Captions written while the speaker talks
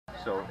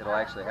so it'll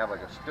actually have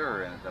like a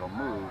stir in it that'll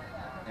move,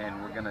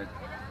 and we're gonna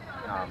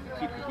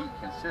keep the heat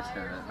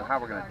consistent in it. But how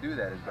we're gonna do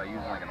that is by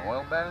using like an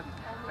oil bath,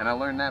 and I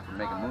learned that from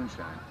making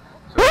moonshine.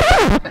 So,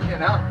 you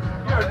know,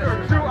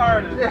 you're a true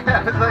artist.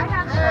 Yeah, it's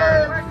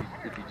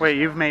like, Wait,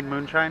 you've made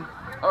moonshine?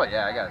 Oh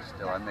yeah, I got it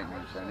still. I make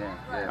moonshine.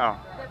 Yeah. Oh,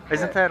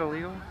 isn't that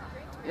illegal?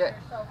 Yeah,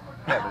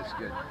 but it's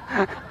good,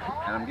 and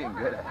I'm getting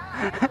good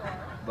at it.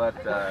 But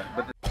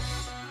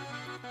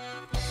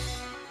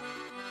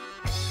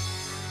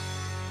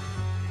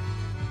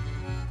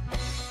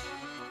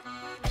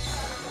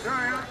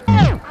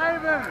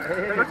Ivan,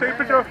 can I take a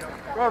picture?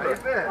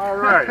 Brother. All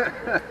right.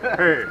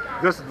 Hey,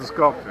 this is the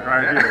sculptor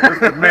right here. This is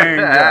the main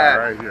guy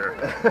right here.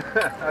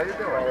 How you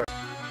doing?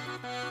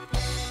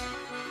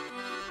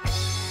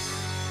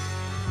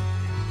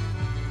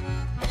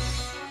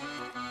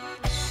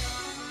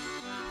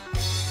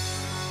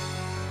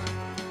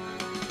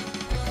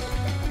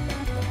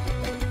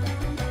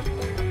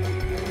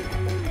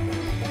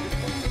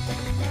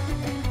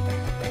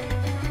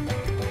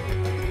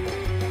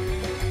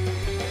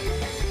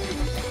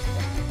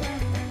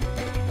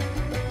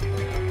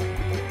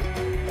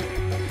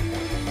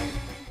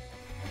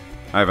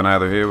 Ivan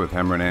Either here with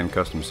Hammer & Ann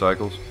Custom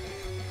Cycles.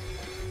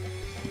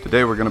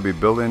 Today we're going to be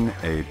building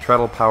a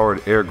treadle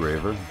powered air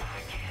graver,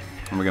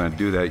 and we're going to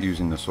do that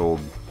using this old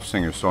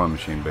Singer sewing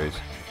machine base.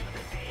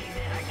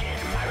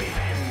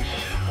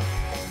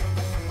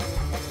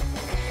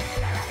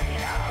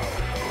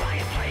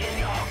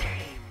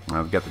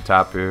 I've got the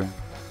top here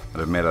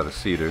that I've made out of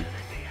cedar.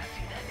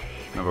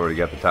 I've already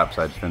got the top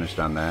side finished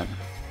on that,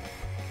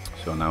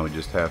 so now we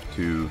just have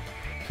to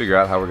figure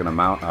out how we're going to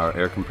mount our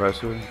air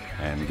compressor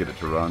and get it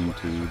to run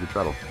to the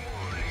treadle.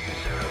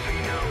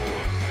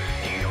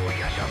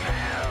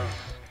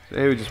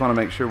 Today we just want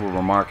to make sure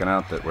we're marking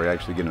out that we're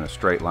actually getting a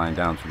straight line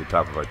down through the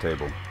top of our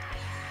table.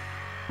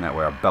 And that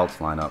way our belts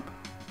line up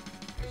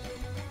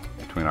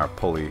between our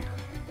pulley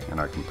and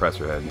our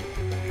compressor head.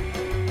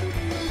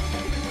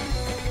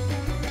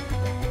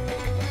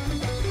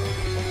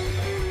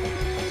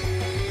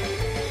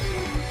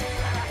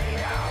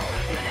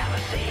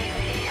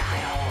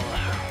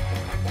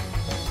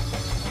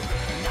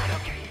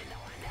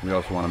 We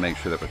also want to make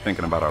sure that we're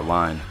thinking about our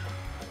line,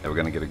 that we're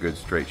going to get a good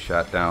straight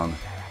shot down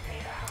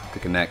to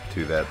connect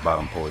to that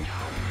bottom pulley.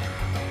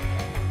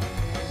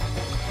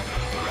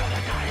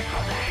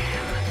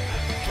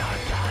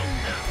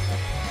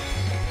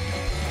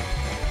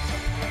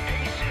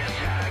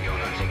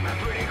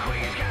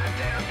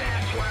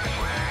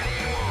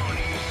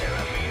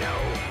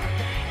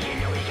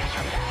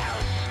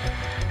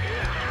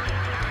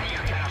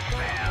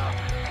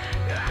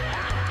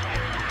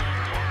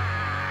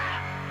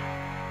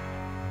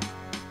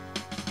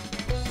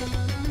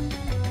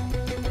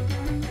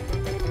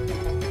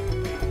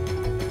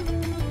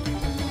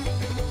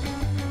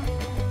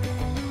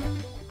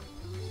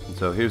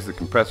 So here's the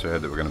compressor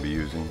head that we're going to be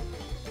using,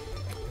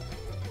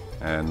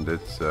 and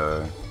it's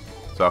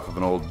off of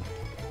an old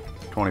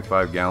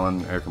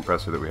 25-gallon air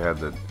compressor that we had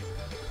that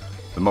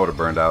the motor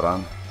burned out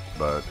on,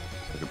 but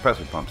the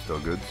compressor pump's still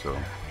good, so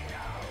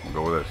we'll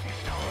go with this.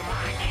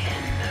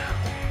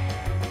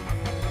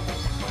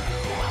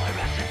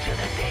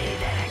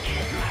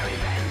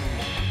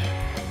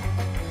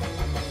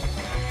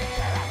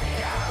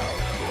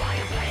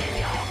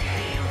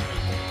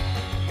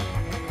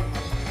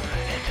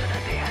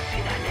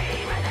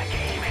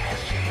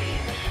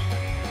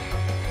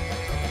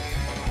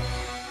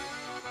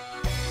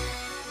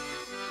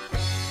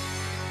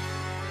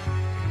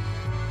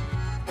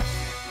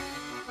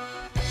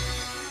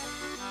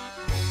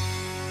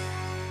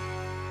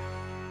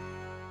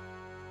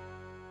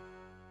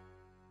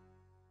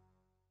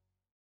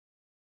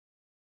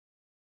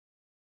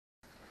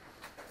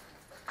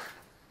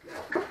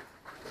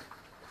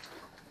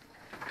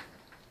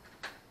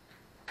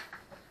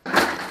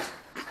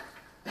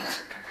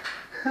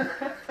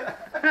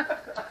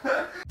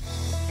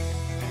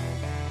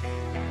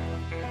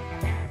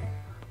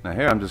 Now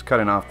here I'm just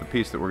cutting off the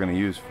piece that we're going to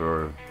use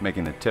for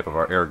making the tip of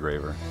our air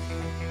graver.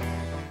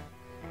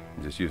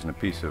 I'm just using a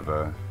piece of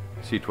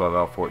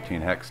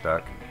C12L14 hex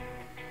stock.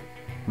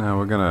 Now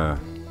we're going to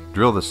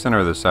drill the center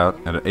of this out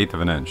at 1/8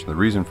 of an inch. The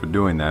reason for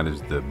doing that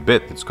is the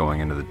bit that's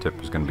going into the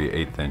tip is going to be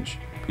an 1/8 inch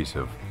piece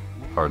of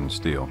hardened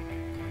steel,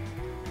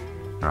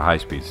 or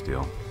high-speed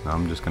steel. Now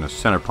I'm just going to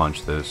center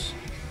punch this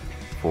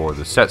for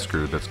the set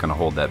screw that's going to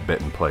hold that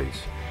bit in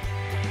place.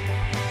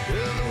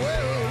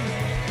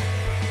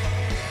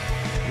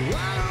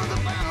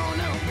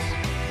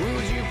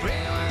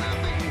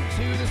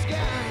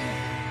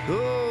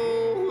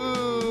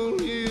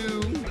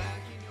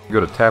 Go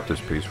to tap this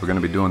piece. We're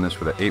going to be doing this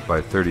with an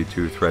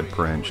 8x32 thread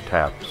per inch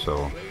tap,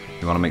 so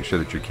you want to make sure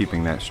that you're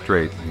keeping that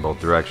straight in both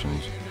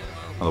directions,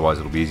 otherwise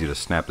it'll be easy to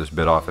snap this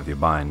bit off if you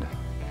bind.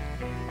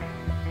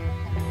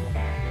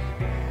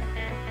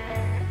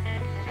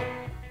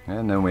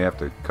 And then we have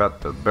to cut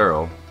the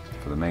barrel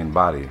for the main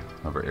body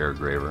of our air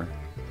graver.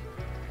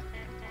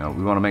 Now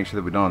we want to make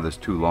sure that we don't have this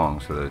too long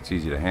so that it's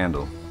easy to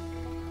handle.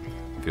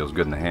 It feels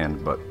good in the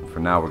hand, but for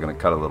now we're going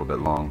to cut a little bit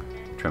long,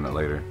 trim it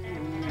later.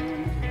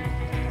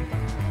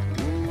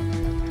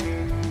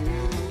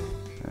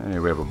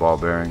 ball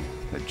bearing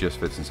that just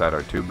fits inside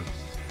our tube.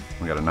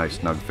 We got a nice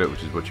snug fit,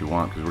 which is what you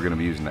want, because we're going to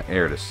be using the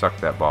air to suck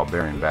that ball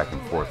bearing back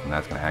and forth, and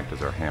that's going to act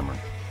as our hammer.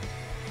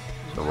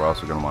 So we're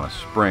also going to want a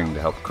spring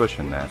to help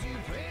cushion that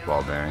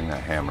ball bearing,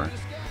 that hammer,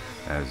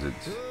 as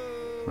it's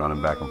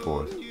running back and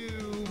forth.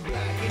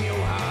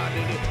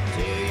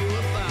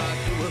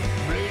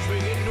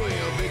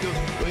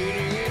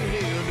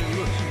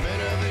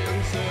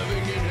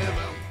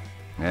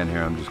 And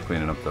here I'm just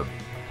cleaning up the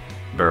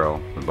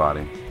barrel, the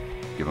body,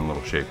 giving a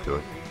little shape to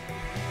it.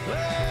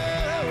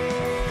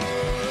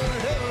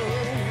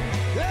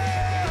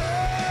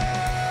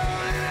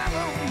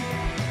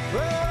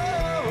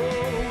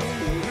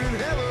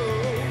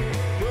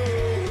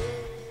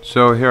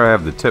 So here I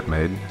have the tip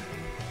made,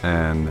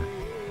 and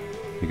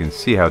you can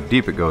see how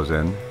deep it goes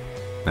in.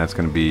 That's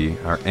going to be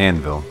our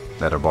anvil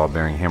that our ball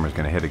bearing hammer is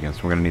going to hit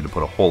against. We're going to need to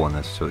put a hole in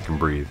this so it can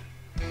breathe.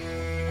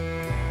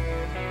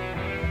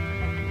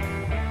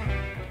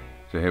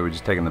 So here we're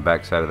just taking the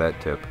back side of that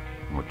tip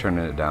and we're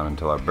turning it down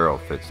until our barrel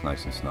fits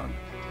nice and snug.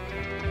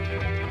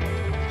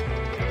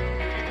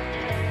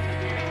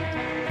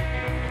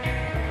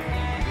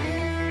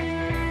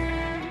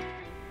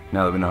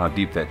 Now that we know how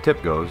deep that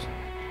tip goes,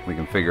 we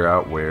can figure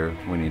out where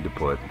we need to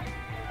put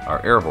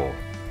our air hole,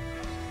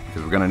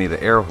 because we're going to need an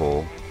air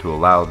hole to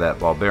allow that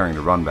ball bearing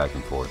to run back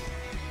and forth.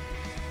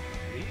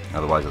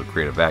 Otherwise it'll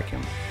create a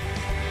vacuum.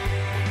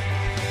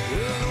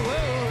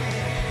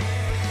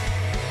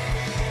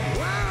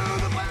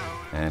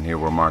 And here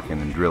we're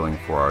marking and drilling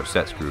for our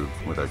set screw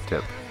with our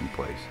tip in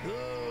place.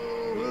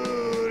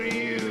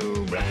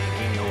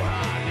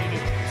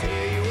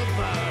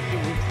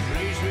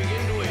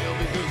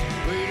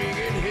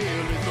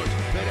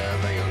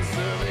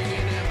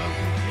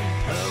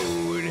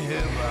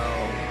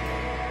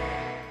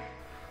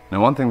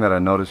 Now one thing that I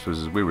noticed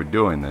was as we were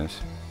doing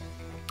this,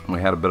 we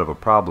had a bit of a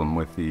problem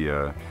with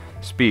the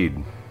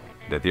speed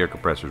that the air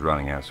compressor is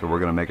running at, so we're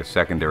going to make a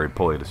secondary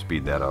pulley to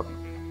speed that up.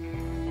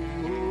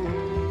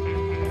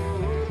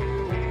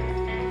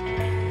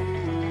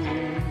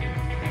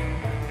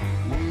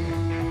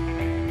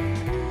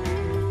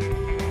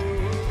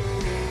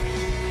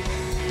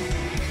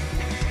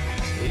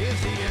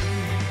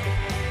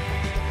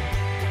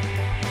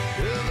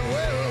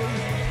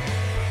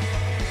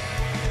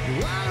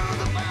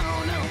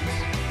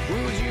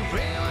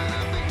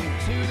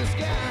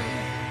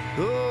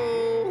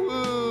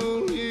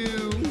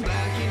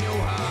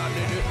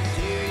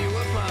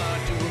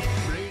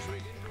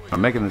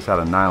 I'm making this out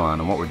of nylon,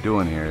 and what we're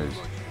doing here is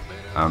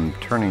I'm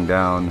turning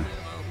down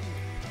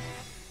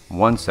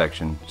one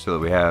section so that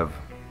we have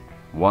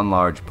one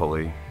large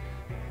pulley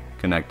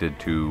connected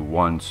to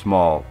one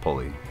small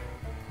pulley,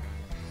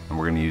 and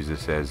we're going to use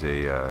this as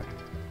a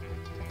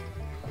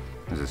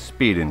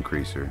speed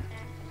increaser,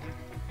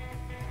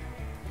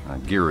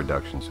 gear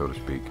reduction, so to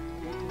speak.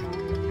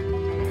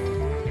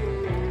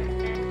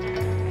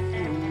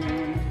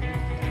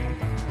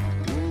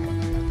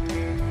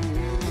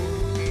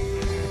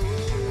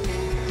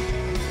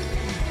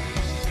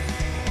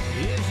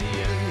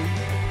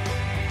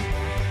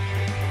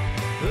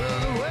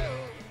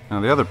 Now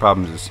the other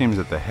problem is it seems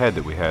that the head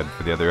that we had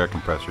for the other air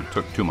compressor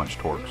took too much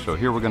torque. So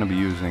here we're going to be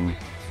using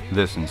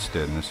this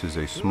instead. And this is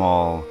a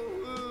small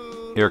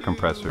air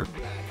compressor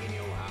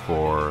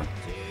for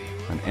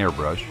an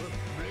airbrush.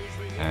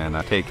 And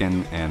I've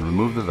taken and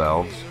removed the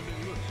valves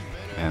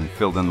and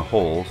filled in the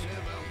holes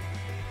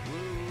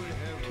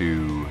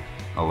to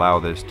allow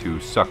this to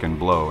suck and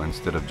blow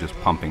instead of just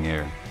pumping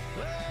air.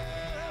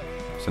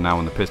 So now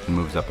when the piston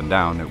moves up and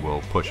down, it will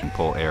push and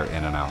pull air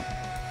in and out.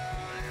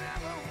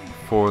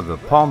 For the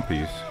palm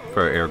piece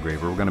for our air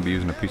graver, we're going to be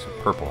using a piece of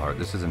purple heart.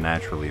 This is a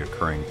naturally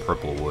occurring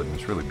purple wood, and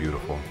it's really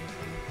beautiful.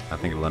 I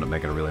think it'll end up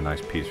making a really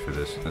nice piece for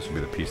this. This will be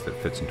the piece that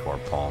fits into our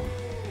palm.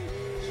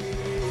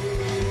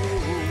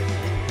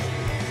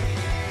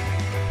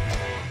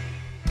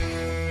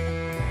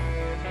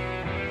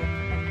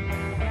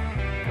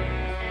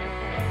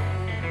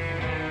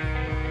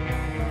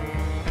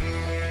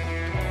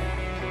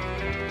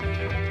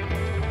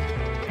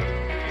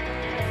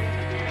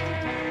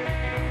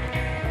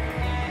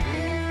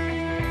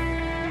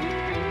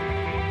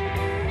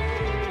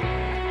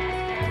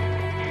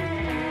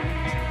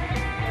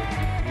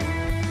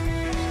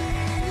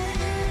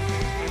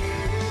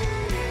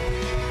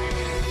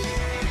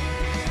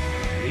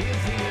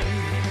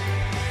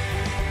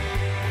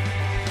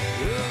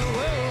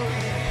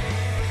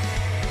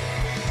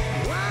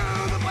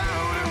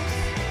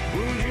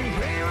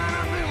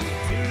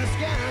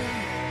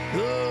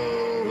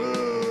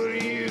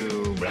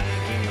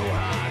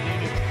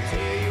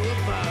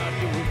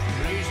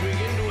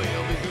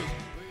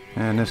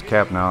 And this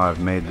cap now, I've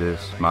made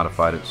this,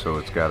 modified it so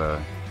it's got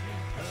a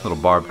little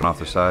barb coming off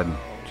the side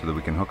so that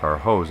we can hook our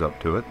hose up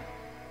to it,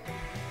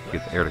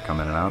 get the air to come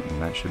in and out,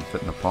 and that should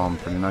fit in the palm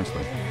pretty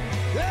nicely.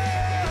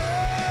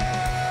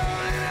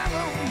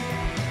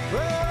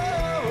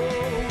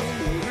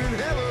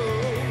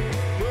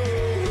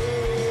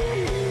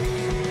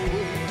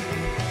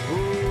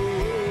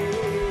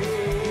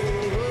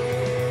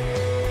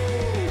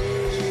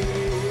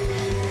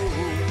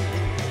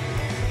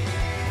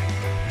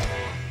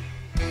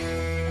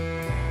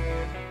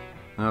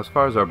 Now as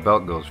far as our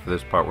belt goes for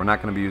this part, we're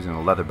not going to be using a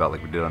leather belt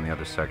like we did on the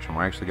other section.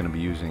 We're actually going to be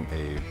using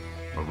a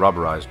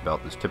rubberized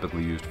belt that's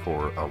typically used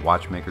for a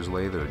watchmaker's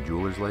lathe or a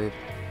jeweler's lathe.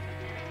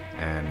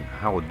 And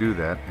how we'll do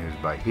that is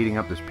by heating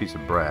up this piece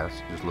of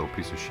brass, just a little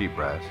piece of sheet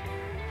brass,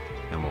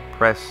 and we'll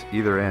press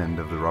either end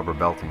of the rubber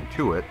belting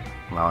to it,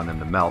 allowing them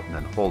to melt and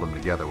then hold them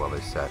together while they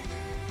set.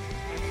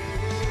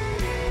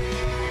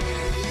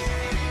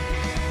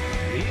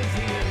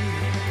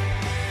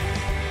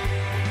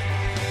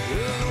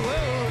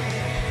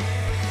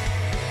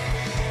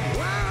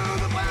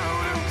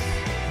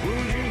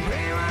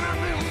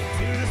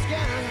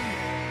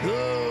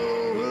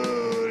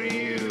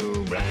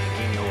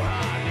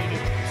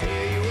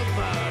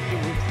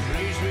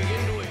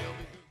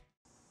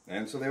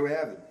 And so there we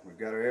have it. We've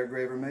got our air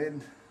graver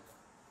made,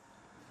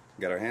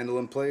 got our handle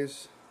in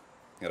place,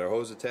 got our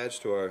hose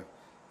attached to our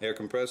air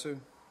compressor,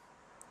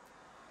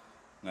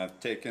 and I've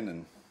taken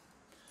and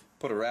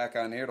put a rack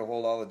on here to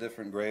hold all the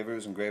different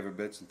gravers and graver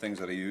bits and things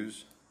that I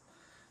use.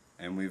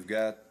 And we've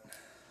got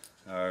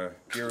our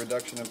gear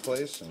reduction in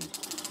place, and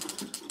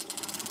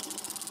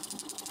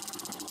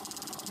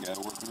got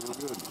it working real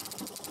good.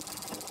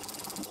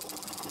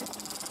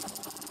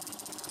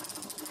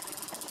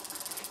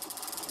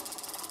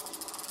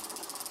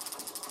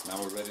 Now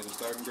we're ready to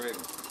start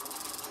engraving.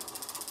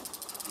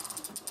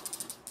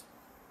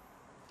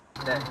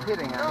 That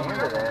hitting on the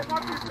end of that,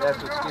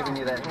 that's what's giving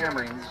you that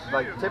hammering.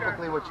 Like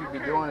typically what you'd be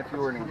doing if you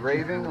were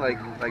engraving,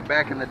 like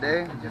back in the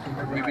day,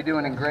 you'd be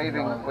doing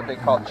engraving what they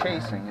call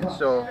chasing. And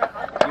so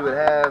you would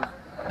have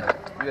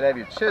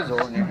your chisel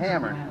and your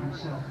hammer.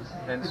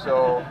 And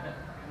so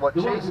what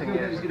chasing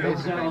is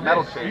basically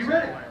metal chasing.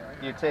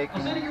 You're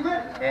taking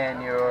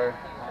and you're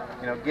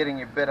getting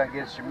your bit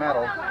against your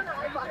metal,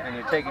 and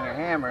you're taking your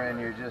hammer and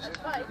you're just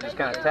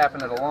kind of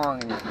tapping it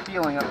along, and you're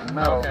peeling up the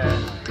metal,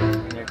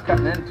 and you're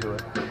cutting into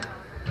it.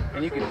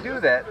 And you can do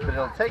that, but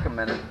it'll take a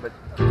minute. But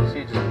so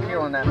you're just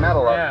peeling that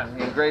metal up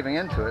and engraving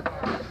into it.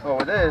 Well,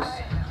 with this,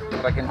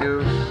 what I can do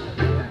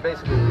is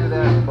basically do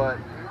that, but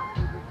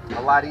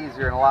a lot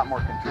easier and a lot more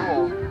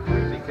control,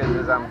 because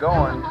as I'm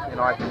going,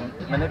 I can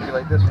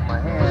manipulate this with my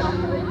hand.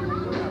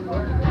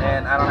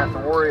 And I don't have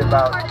to worry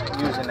about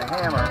using the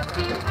hammer.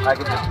 I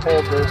can just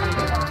hold this,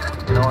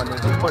 and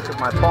just push with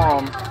my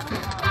palm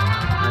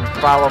and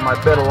follow my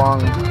bit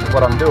along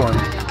what I'm doing.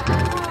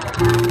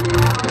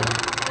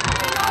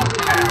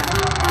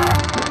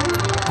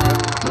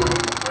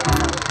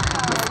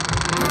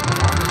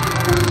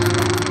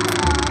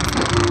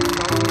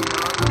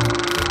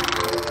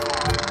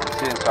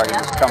 See, so I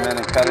can just come in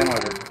and cut in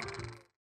with it.